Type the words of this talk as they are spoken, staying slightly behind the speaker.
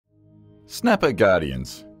Snapper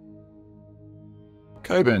Guardians.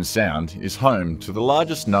 Cockburn Sound is home to the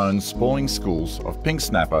largest known spawning schools of pink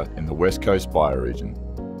snapper in the West Coast bioregion.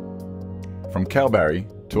 From Kalbarri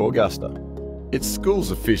to Augusta, it's schools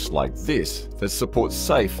of fish like this that support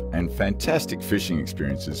safe and fantastic fishing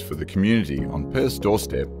experiences for the community on Perth's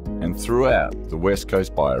doorstep and throughout the West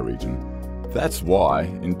Coast bioregion. That's why,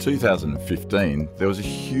 in 2015, there was a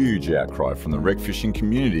huge outcry from the wreck fishing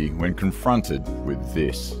community when confronted with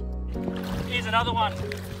this. Here's another one,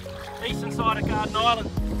 eastern side of Garden Island.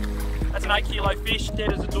 That's an 8 kilo fish,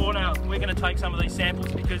 dead as a doornail. We're going to take some of these samples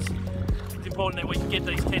because it's important that we can get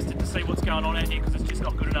these tested to see what's going on out here, because it's just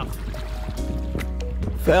not good enough.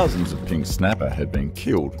 Thousands of pink snapper had been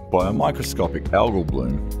killed by a microscopic algal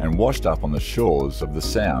bloom and washed up on the shores of the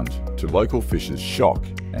Sound, to local fishers' shock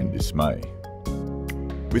and dismay.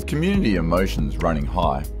 With community emotions running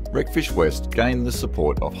high, Recfishwest gained the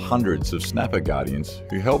support of hundreds of snapper guardians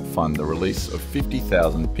who helped fund the release of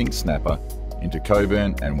 50,000 pink snapper into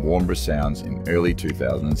Cockburn and Warnbro Sounds in early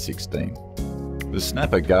 2016. The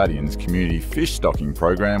Snapper Guardians Community Fish Stocking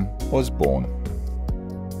Program was born.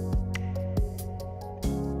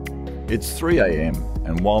 It's 3 AM,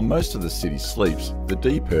 and while most of the city sleeps, the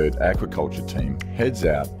DPIRD Aquaculture team heads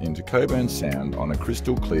out into Cockburn Sound on a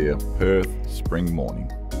crystal clear Perth spring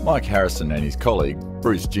morning. Mike Harrison and his colleague,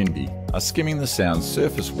 Bruce Ginby, are skimming the Sound's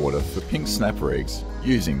surface water for pink snapper eggs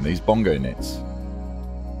using these bongo nets.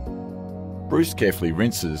 Bruce carefully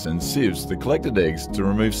rinses and sieves the collected eggs to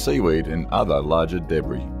remove seaweed and other larger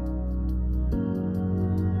debris.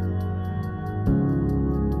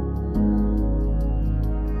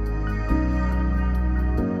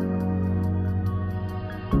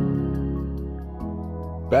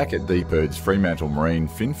 Back at DPIRD's Fremantle Marine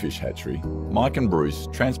Finfish Hatchery, Mike and Bruce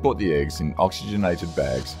transport the eggs in oxygenated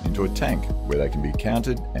bags into a tank where they can be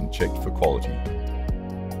counted and checked for quality.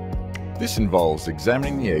 This involves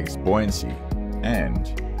examining the eggs' buoyancy and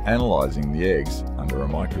analysing the eggs under a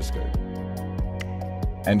microscope.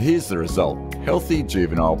 And here's the result: healthy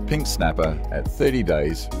juvenile pink snapper at 30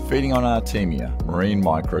 days feeding on Artemia marine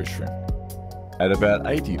micro shrimp. At about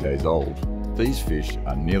 80 days old, these fish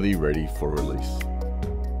are nearly ready for release.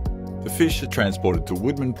 The fish are transported to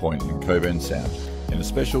Woodman Point in Cockburn Sound in a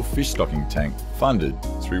special fish stocking tank funded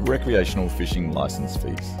through recreational fishing licence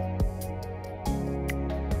fees.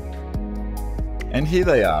 And here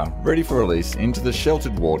they are, ready for release into the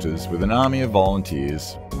sheltered waters with an army of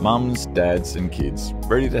volunteers, mums, dads and kids,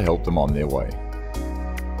 ready to help them on their way.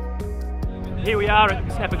 Here we are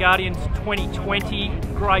at Snapper Guardians 2020,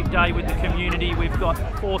 great day with the community. We've got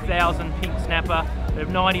 4,000 pink snapper. They're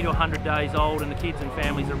 90 to 100 days old, and the kids and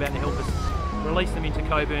families are about to help us release them into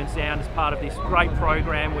Cockburn Sound as part of this great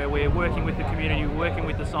program where we're working with the community, we're working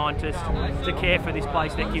with the scientists to care for this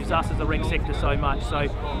place that gives us as a rec sector so much. So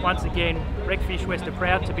once again, Recfishwest are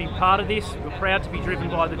proud to be part of this. We're proud to be driven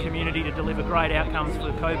by the community to deliver great outcomes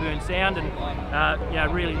for Cockburn Sound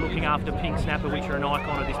and really looking after pink snapper, which are an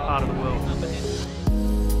icon of this part of the world.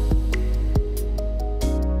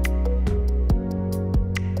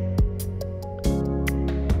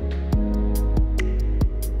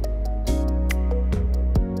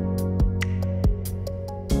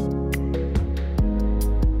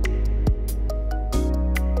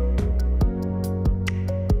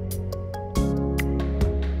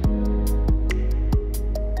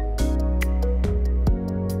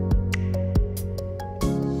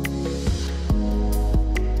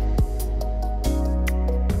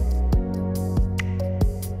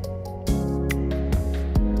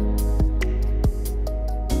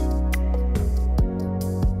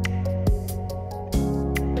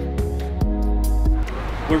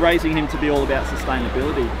 We're raising him to be all about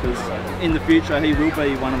sustainability, because in the future he will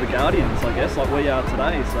be one of the guardians, I guess, like we are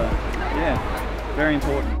today. So yeah, very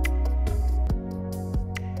important.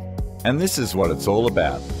 And this is what it's all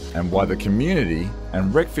about, and why the community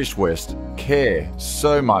and Recfishwest care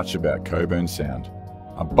so much about Cockburn Sound.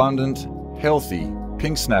 Abundant, healthy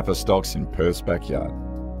pink snapper stocks in Perth's backyard.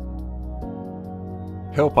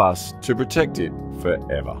 Help us to protect it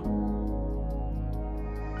forever.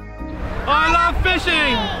 I love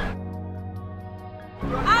fishing!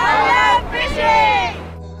 I love fishing!